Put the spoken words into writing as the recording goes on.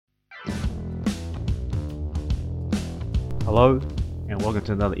Hello, and welcome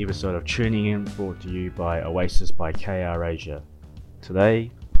to another episode of Tuning In, brought to you by Oasis by KR Asia.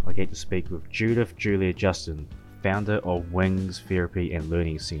 Today, I get to speak with Judith Julia Justin, founder of Wings Therapy and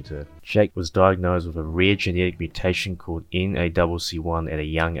Learning Center. Jake was diagnosed with a rare genetic mutation called NACC1 at a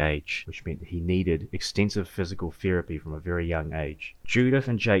young age, which meant he needed extensive physical therapy from a very young age. Judith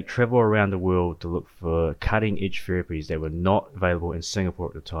and Jake travel around the world to look for cutting-edge therapies that were not available in Singapore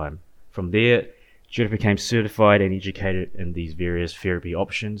at the time. From there, Judith became certified and educated in these various therapy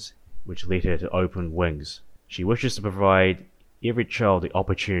options, which led her to open Wings. She wishes to provide every child the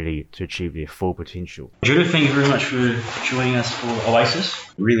opportunity to achieve their full potential. Judith, thank you very much for joining us for Oasis.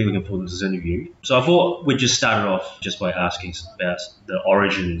 Really looking forward to this interview. So I thought we'd just start it off just by asking about the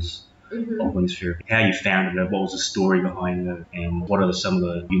origins of Wings Therapy, how you founded it, what was the story behind it, and what are some of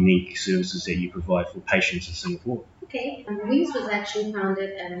the unique services that you provide for patients in Singapore. Okay, Wings was actually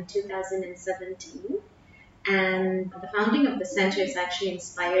founded in 2017, and the founding of the center is actually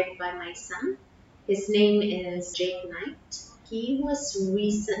inspired by my son. His name is Jake Knight. He was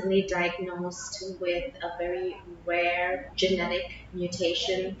recently diagnosed with a very rare genetic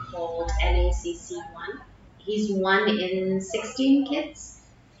mutation called NACC1. He's one in 16 kids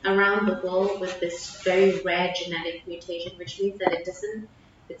around the world with this very rare genetic mutation, which means that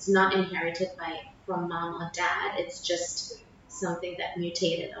it's not inherited from mom or dad. It's just something that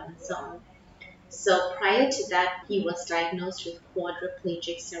mutated on its own. So prior to that, he was diagnosed with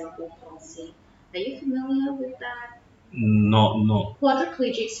quadriplegic cerebral palsy. Are you familiar with that? Not.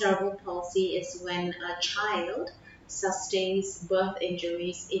 Quadriplegic cerebral palsy is when a child sustains birth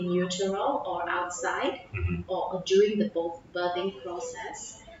injuries in utero or outside or during the birthing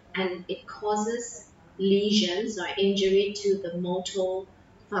process, and it causes lesions or injury to the motor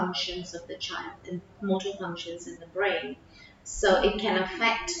functions of the child and motor functions in the brain. So it can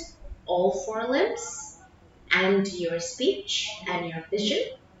affect all four limbs and your speech and your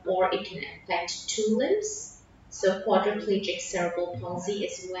vision, or it can affect two limbs. So quadriplegic cerebral palsy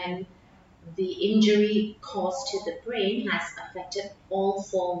is when the injury caused to the brain has affected all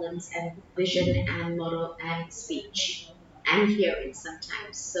four limbs and vision and motor and speech and hearing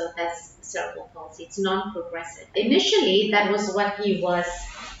sometimes. So that's cerebral palsy. It's non-progressive. Initially, that was what he was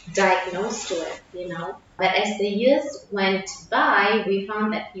diagnosed with, But as the years went by, we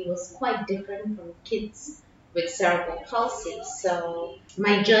found that he was quite different from kids with cerebral palsy. So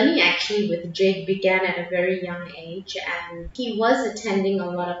my journey actually with Jake began at a very young age, and he was attending a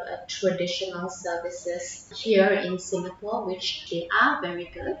lot of traditional services here in Singapore, which they are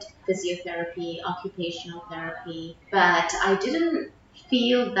very good, physiotherapy, occupational therapy, but I didn't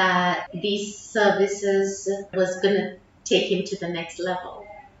feel that these services was going to take him to the next level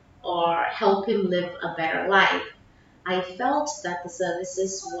or help him live a better life. I felt that the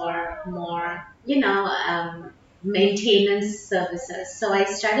services were more, maintenance services. So I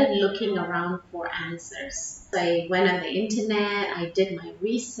started looking around for answers. So I went on the internet, I did my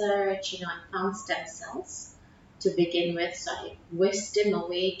research, I found stem cells to begin with. So I whisked him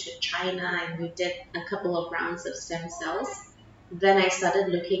away to China and we did a couple of rounds of stem cells. Then I started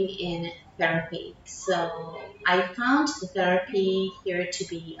looking in therapy. So I found the therapy here to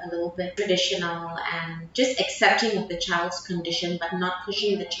be a little bit traditional and just accepting of the child's condition, but not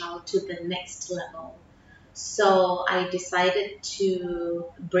pushing the child to the next level. So I decided to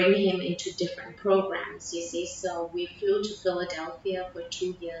bring him into different programs, you see. So we flew to Philadelphia for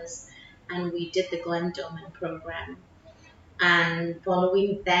 2 years and we did the Glenn Doman program. And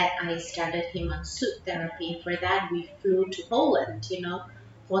following that, I started him on suit therapy. For that, we flew to Poland,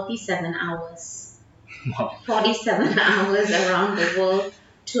 47 hours. Wow. 47 hours around the world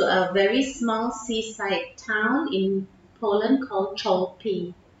to a very small seaside town in Poland called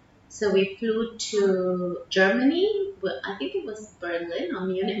Cholpi. So we flew to Germany, I think it was Berlin or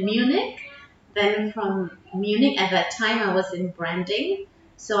Munich. Then from Munich, at that time I was in branding.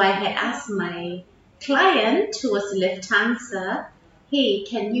 So I had asked my client, who was Lufthansa, hey,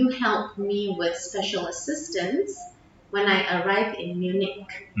 can you help me with special assistance when I arrived in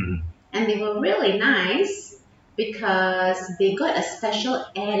Munich? And they were really nice because they got a special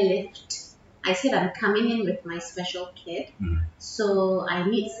airlift. I said, I'm coming in with my special kid, so I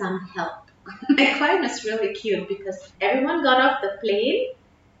need some help. My client was really cute because everyone got off the plane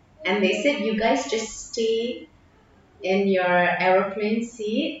and they said, you guys just stay in your aeroplane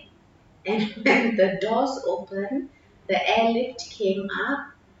seat, and when the doors opened, the airlift came up.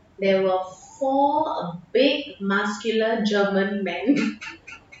 There were 4 big muscular German men.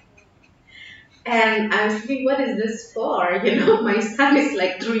 And I was thinking, what is this for? My son is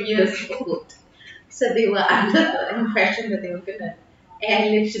like 3 years old. So they were under the impression that they were going to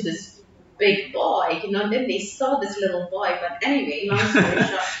airlift this big boy, then they saw this little boy. But anyway, long story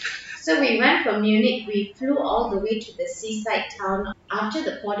short. So we went from Munich, we flew all the way to the seaside town. After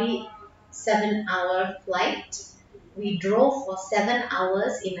the 47-hour flight, we drove for 7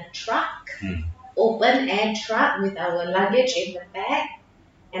 hours in a truck, open air truck with our luggage in the back.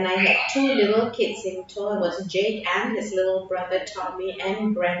 And I had 2 little kids in tow. It was Jake and his little brother Tommy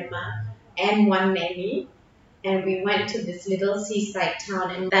and grandma and one nanny. And we went to this little seaside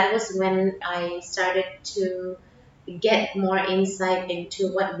town, and that was when I started to get more insight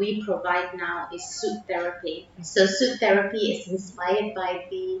into what we provide now is suit therapy. So suit therapy is inspired by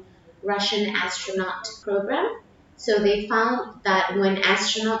the Russian astronaut program. So they found that when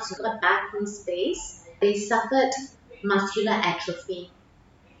astronauts got back from space, they suffered muscular atrophy.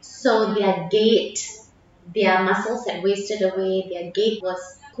 So their gait, their muscles had wasted away, their gait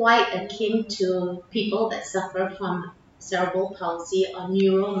was quite akin to people that suffer from cerebral palsy or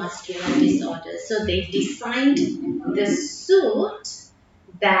neuromuscular disorders. So they designed the suit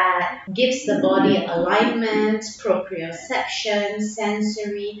that gives the body alignment, proprioception,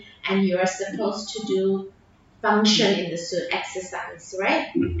 sensory, and you're supposed to do function in the suit, exercise, right?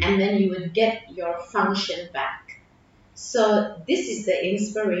 And then you would get your function back. So this is the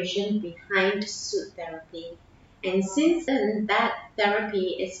inspiration behind suit therapy. And since then, that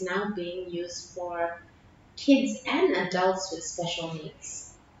therapy is now being used for kids and adults with special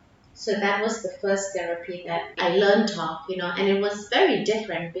needs. So that was the first therapy that I learned of, and it was very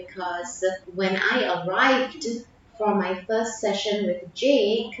different because when I arrived for my first session with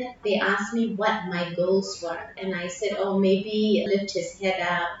Jake, they asked me what my goals were. And I said, maybe lift his head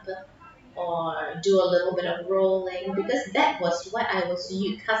up or do a little bit of rolling, because that was what I was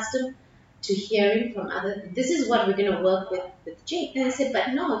accustomed to hearing from others. This is what we're going to work with Jake. And I said,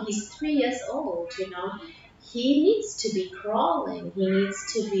 but no, he's 3 years old, He needs to be crawling. He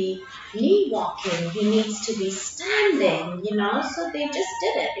needs to be knee walking. He needs to be standing, So they just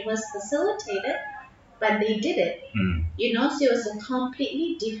did it. It was facilitated, but they did it, So it was a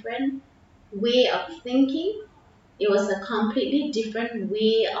completely different way of thinking. It was a completely different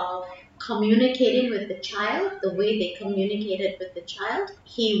way of communicating with the child, the way they communicated with the child.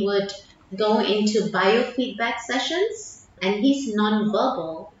 He would go into biofeedback sessions, and he's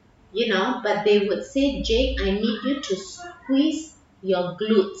non-verbal, but they would say, Jake, I need you to squeeze your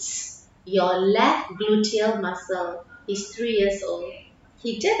glutes, your left gluteal muscle. He's 3 years old.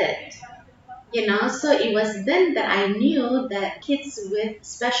 He did it. So it was then that I knew that kids with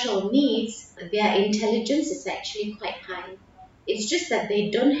special needs, their intelligence is actually quite high. It's just that they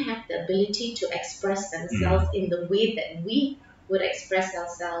don't have the ability to express themselves in the way that we would express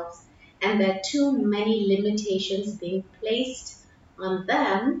ourselves. And there are too many limitations being placed on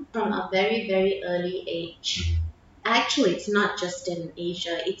them from a very, very early age. Actually, it's not just in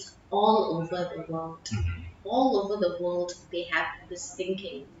Asia, it's all over the world. All over the world, they have this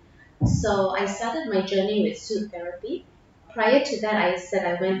thinking. So I started my journey with suit therapy. Prior to that, I said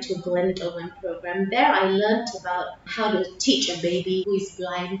I went to Glenn Owen program. There I learned about how to teach a baby who is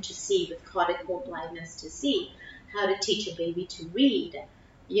blind to see, with cortical blindness to see, how to teach a baby to read,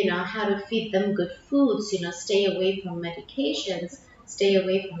 how to feed them good foods, stay away from medications, stay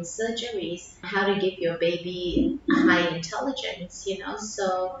away from surgeries, how to give your baby high intelligence,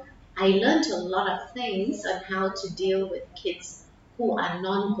 So I learned a lot of things on how to deal with kids who are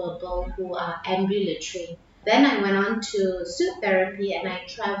non-verbal, who are ambulatory. Then I went on to suit therapy, and I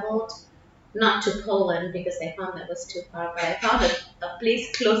traveled not to Poland because I found that was too far, but I found a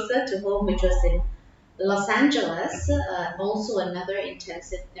place closer to home, which was in Los Angeles, also another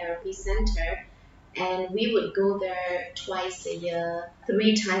intensive therapy center. And we would go there twice a year,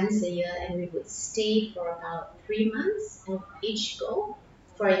 3 times a year, and we would stay for about 3 months and each go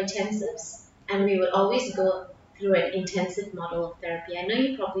for intensives. And we would always go through an intensive model of therapy. I know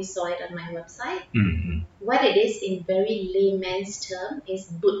you probably saw it on my website. What it is in very layman's term is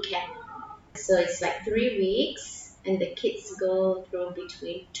boot camp. So it's like 3 weeks, and the kids go through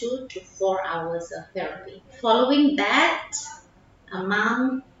between 2 to 4 hours of therapy. Following that, a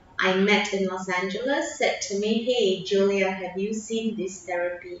mom I met in Los Angeles said to me, hey, Julia, have you seen this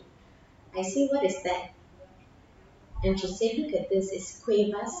therapy? I said, what is that? And she said, look at this, it's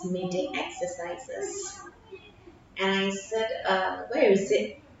Cuevas mating exercises. And I said, where is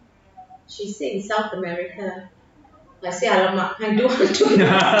it? She said, in South America. I said, alamak, I don't want to go to South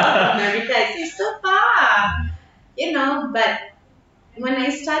America. I said, it's so far. But when I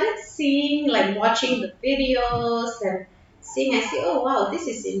started seeing, watching the videos and seeing, I say, oh wow, this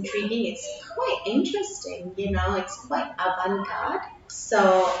is intriguing. It's quite interesting, it's quite avant-garde. So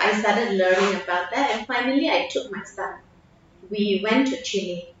I started learning about that, and finally I took my son. we went to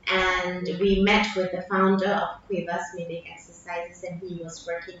Chile and we met with the founder of Cuevas Medic Exercises, and he was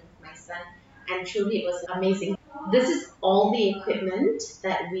working with my son, and truly it was amazing. This is all the equipment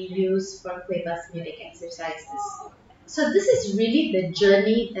that we use for Cuevas Medic Exercises. So this is really the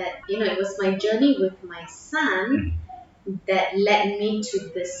journey that, it was my journey with my son that led me to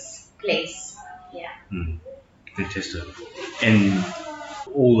this place. Yeah. Fantastic. And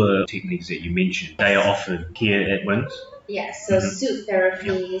all the techniques that you mentioned, they are offered here at Wings? Yeah, so suit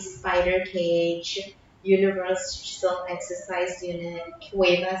therapy, spider cage, universal exercise unit,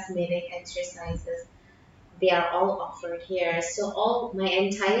 Cuevas Medic exercises, they are all offered here. So all my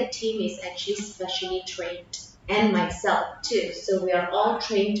entire team is actually specially trained, and myself too. So we are all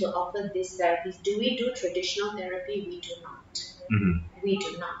trained to offer these therapies. Do we do traditional therapy? We do not. We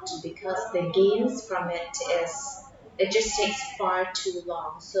do not, because the gains from it just takes far too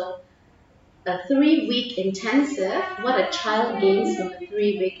long. So a 3-week intensive, what a child gains from a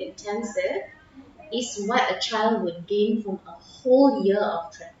 3-week intensive is what a child would gain from a whole year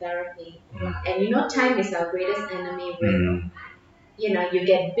of therapy. And time is our greatest enemy. When you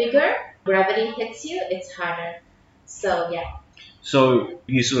get bigger, gravity hits you, it's harder. So yeah. So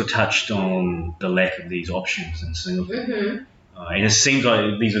you sort of touched on the lack of these options in Singapore. And it seems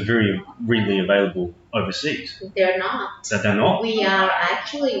like these are very readily available overseas. They're not. That they're not? We are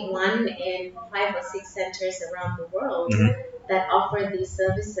actually one in 5 or 6 centers around the world that offer these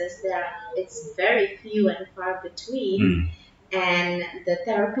services. It's very few and far between. And the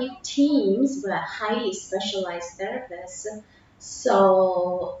therapy teams were highly specialized therapists.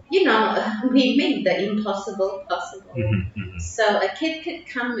 So, we make the impossible possible. So a kid could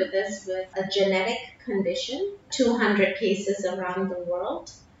come with us with a genetic condition, 200 cases around the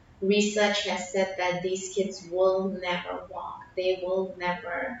world. Research has said that these kids will never walk, they will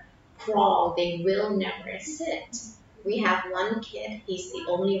never crawl, they will never sit. We have one kid, he's the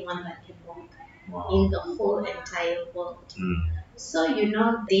only one that can walk in the whole entire world. So,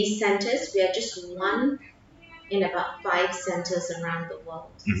 these centers, we are just one in about 5 centers around the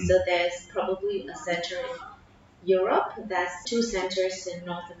world. So there's probably a center in Europe, there's 2 centers in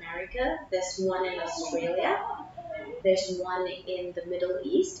North America, there's one in Australia, there's one in the Middle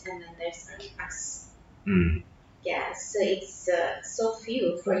East, and then there's us. Yeah, so it's so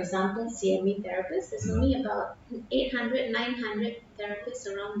few. For example, CME therapists, there's only about 800, 900 therapists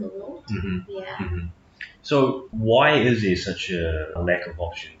around the world. So why is there such a lack of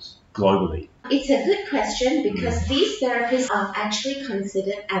options globally? It's a good question, because these therapies are actually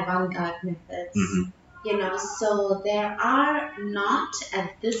considered avant-garde methods. So there are not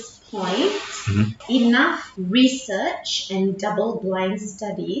at this point enough research and double-blind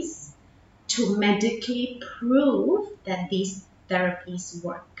studies to medically prove that these therapies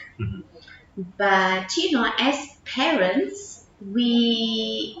work. But, as parents,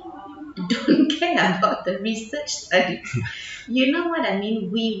 we don't care about the research studies. You know what I mean?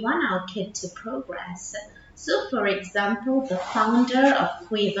 We want our kid to progress. So, for example, the founder of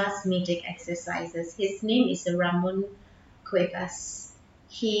Cuevas Medic Exercises, his name is Ramon Cuevas.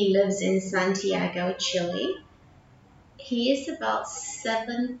 He lives in Santiago, Chile. He is about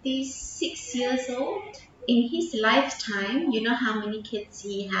 76 years old. In his lifetime, you know how many kids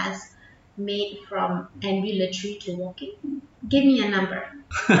he has made from ambulatory to walking? Give me a number.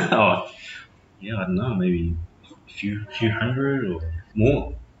 I don't know, maybe a few hundred or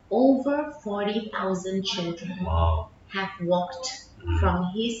more. Over 40,000 children have walked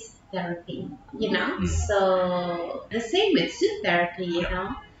from his therapy, So the same with suit therapy,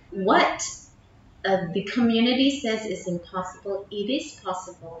 What the community says is impossible, it is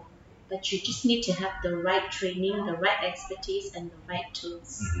possible. But you just need to have the right training, the right expertise, and the right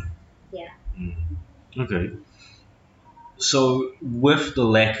tools. Okay. So with the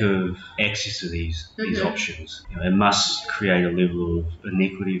lack of access to these options, it must create a level of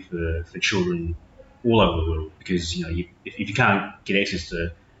inequity for children all over the world, because if you can't get access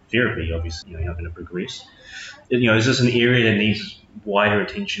to therapy, obviously you're not going to progress. Is this an area that needs wider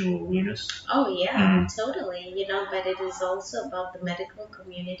attention or awareness? Oh yeah, totally. But it is also about the medical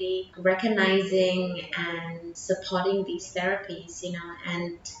community recognizing and supporting these therapies,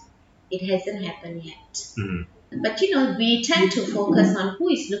 and it hasn't happened yet. But we tend to focus on who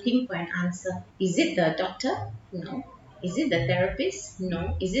is looking for an answer. Is it the doctor? No. Is it the therapist?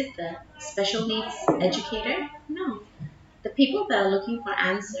 No. Is it the special needs educator? No. The people that are looking for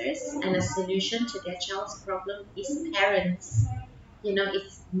answers and a solution to their child's problem is parents.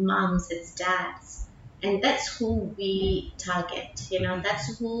 It's moms, it's dads. And that's who we target.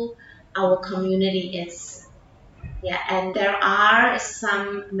 That's who our community is. And there are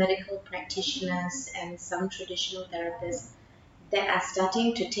some medical practitioners and some traditional therapists that are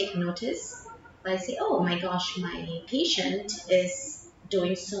starting to take notice. I say, oh my gosh, my patient is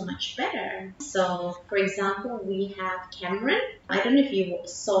doing so much better. So, for example, we have Cameron. I don't know if you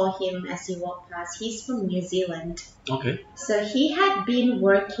saw him as he walked past. He's from New Zealand. Okay. So he had been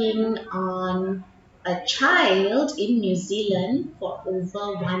working on a child in New Zealand for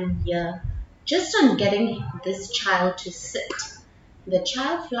over 1 year, just on getting this child to sit. The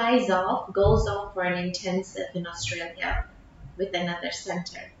child flies off, goes off for an intensive in Australia with another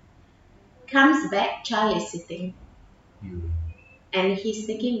center. Comes back, child is sitting. And he's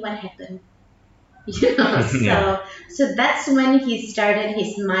thinking, what happened? Yeah. So that's when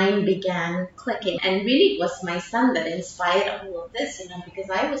his mind began clicking. And really it was my son that inspired all of this, because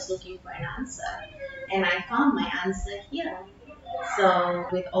I was looking for an answer. And I found my answer here. So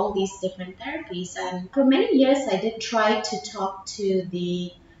with all these different therapies, and for many years I did try to talk to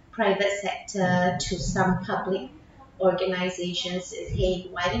the private sector, to some public organizations, hey,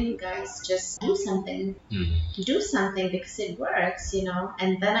 why don't you guys just do something? Do something because it works,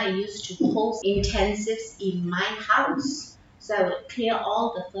 And then I used to host intensives in my house. So I would clear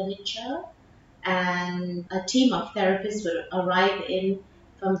all the furniture, and a team of therapists would arrive in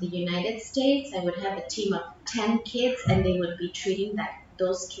from the United States. I would have a team of 10 kids, and they would be treating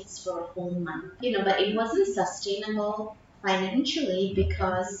those kids for a whole month. But it wasn't sustainable financially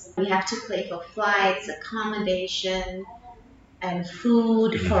because we have to pay for flights, accommodation, and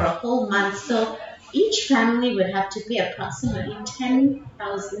food for a whole month. So each family would have to pay approximately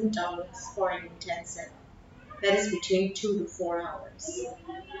 $10,000 for an intensive. That is between 2 to 4 hours.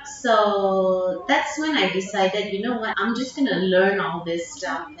 So that's when I decided, you know what, I'm just going to learn all this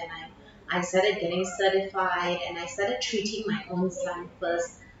stuff. And I started getting certified, and I started treating my own son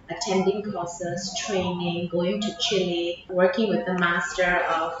first, attending courses, training, going to Chile, working with the master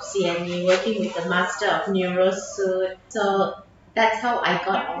of CME, working with the master of NeuroSud. So that's how I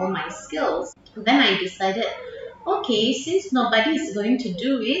got all my skills. Then I decided, okay, since nobody is going to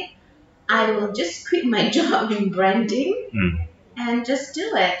do it, I will just quit my job in branding and just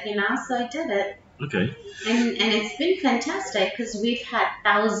do it, So I did it. Okay. And it's been fantastic because we've had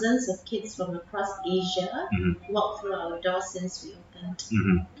thousands of kids from across Asia walk through our doors since we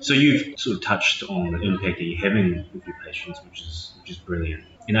opened. So you've sort of touched on the impact that you're having with your patients, which is brilliant.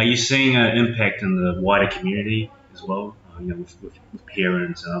 Are you seeing an impact in the wider community as well? With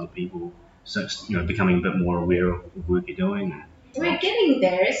parents and other people, so becoming a bit more aware of the work you're doing. We're getting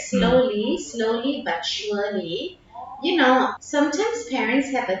there slowly but surely. Sometimes parents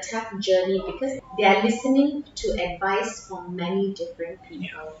have a tough journey because they are listening to advice from many different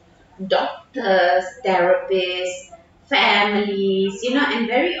people. Doctors, therapists, families, and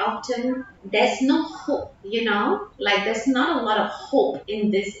very often there's no hope, like there's not a lot of hope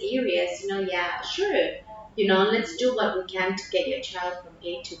in these areas, yeah, sure, let's do what we can to get your child from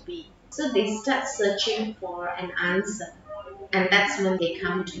A to B. So they start searching for an answer, and that's when they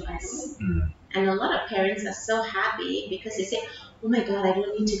come to us. And a lot of parents are so happy because they say, oh my God, I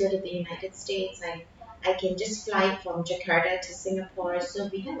don't need to go to the United States. I can just fly from Jakarta to Singapore. So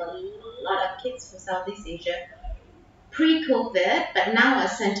we have a lot of kids from Southeast Asia pre-COVID, but now our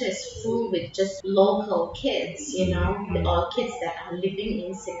center is full with just local kids, or kids that are living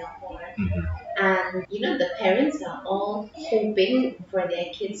in Singapore. And, the parents are all hoping for their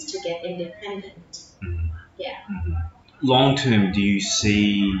kids to get independent. Yeah. Long term, do you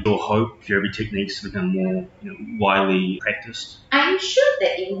see or hope therapy techniques to become more widely practiced? I'm sure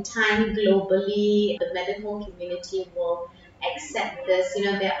that in time, globally, the medical community will accept this.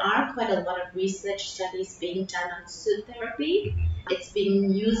 There are quite a lot of research studies being done on SUD therapy. It's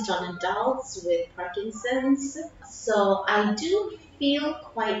being used on adults with Parkinson's. So I do feel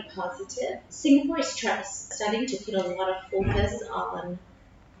quite positive. Singapore is starting to put a lot of focus on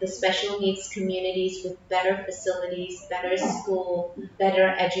the special needs communities with better facilities, better school, better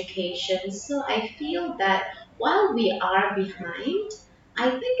education. So I feel that while we are behind, I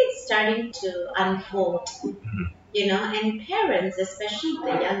think it's starting to unfold, and parents, especially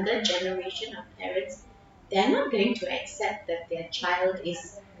the younger generation of parents, they're not going to accept that their child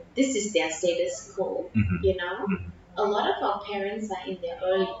this is their status quo, A lot of our parents are in their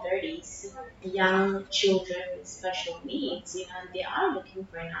early 30s, young children with special needs, and they are looking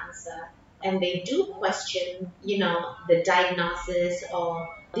for an answer. And they do question, the diagnosis or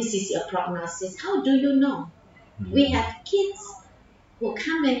this is your prognosis. How do you know? We have kids who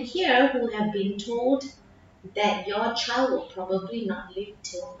come in here who have been told that your child will probably not live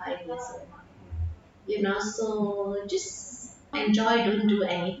till 5 years old. So just enjoy, don't do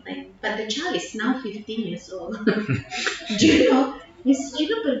anything. But the child is now 15 years old. Do you know? We said,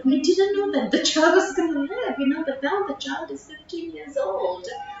 but we didn't know that the child was going to live, but now the child is 15 years old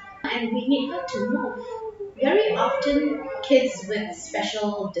and we need her to move. Very often, kids with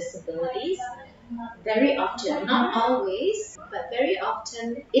special disabilities, very often, not always, but very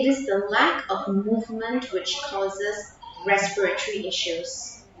often, it is the lack of movement which causes respiratory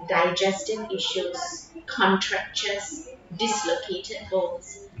issues, digestive issues, contractures, dislocated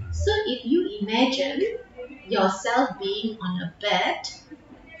bones. So if you imagine yourself being on a bed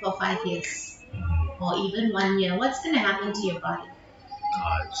for 5 years or even 1 year, what's going to happen to your body?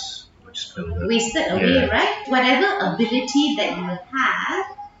 It's Wasted away, right? Whatever ability that you have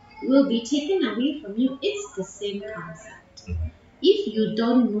will be taken away from you. It's the same concept. If you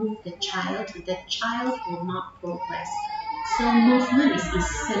don't move the child will not progress. So movement is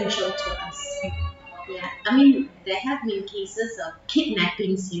essential to us. Yeah, I mean, there have been cases of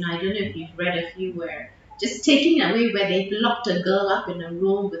kidnappings, I don't know if you've read a few where just taking away where they've locked a girl up in a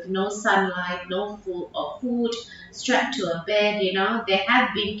room with no sunlight, no food, strapped to a bed, There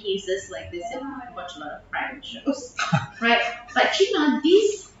have been cases like this, and I watch a lot of crime shows, right? But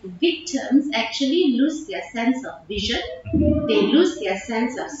these victims actually lose their sense of vision, they lose their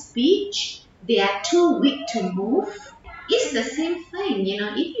sense of speech, they are too weak to move. It's the same thing,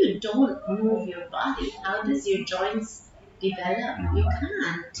 if you don't move your body, how does your joints develop? You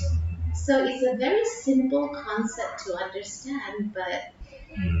can't. So it's a very simple concept to understand, but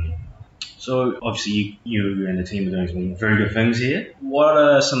So obviously you and the team are doing some very good things here. What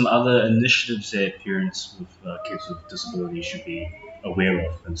are some other initiatives that parents with kids with disabilities should be aware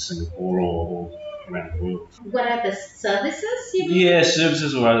of in Singapore or around the world? what are the services you mean? Yeah,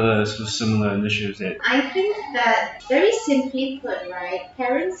 services or other sort of similar initiatives that. I think that very simply put, right,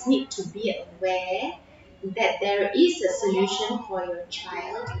 parents need to be aware that there is a solution for your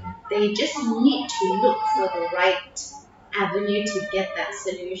child. They just need to look for the right avenue to get that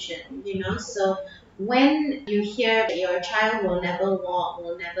solution. So when you hear that your child will never walk,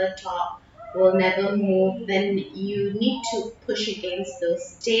 will never talk, will never move, then you need to push against those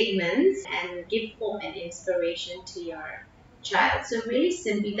statements and give hope and inspiration to your child. So really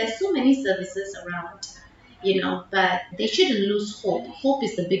simply, there's so many services around, but they shouldn't lose hope. Hope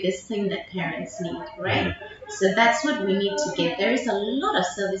is the biggest thing that parents need, right? So that's what we need to get. There is a lot of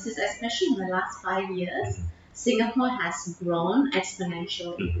services, especially in the last 5 years. Singapore has grown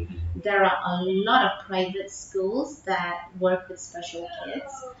exponentially. There are a lot of private schools that work with special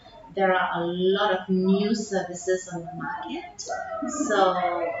kids. There are a lot of new services on the market. So,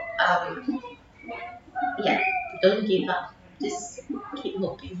 yeah, don't give up. Just keep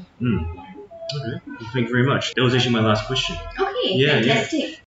hoping. Okay, well, thank you very much. That was actually my last question. Okay, Yeah, fantastic.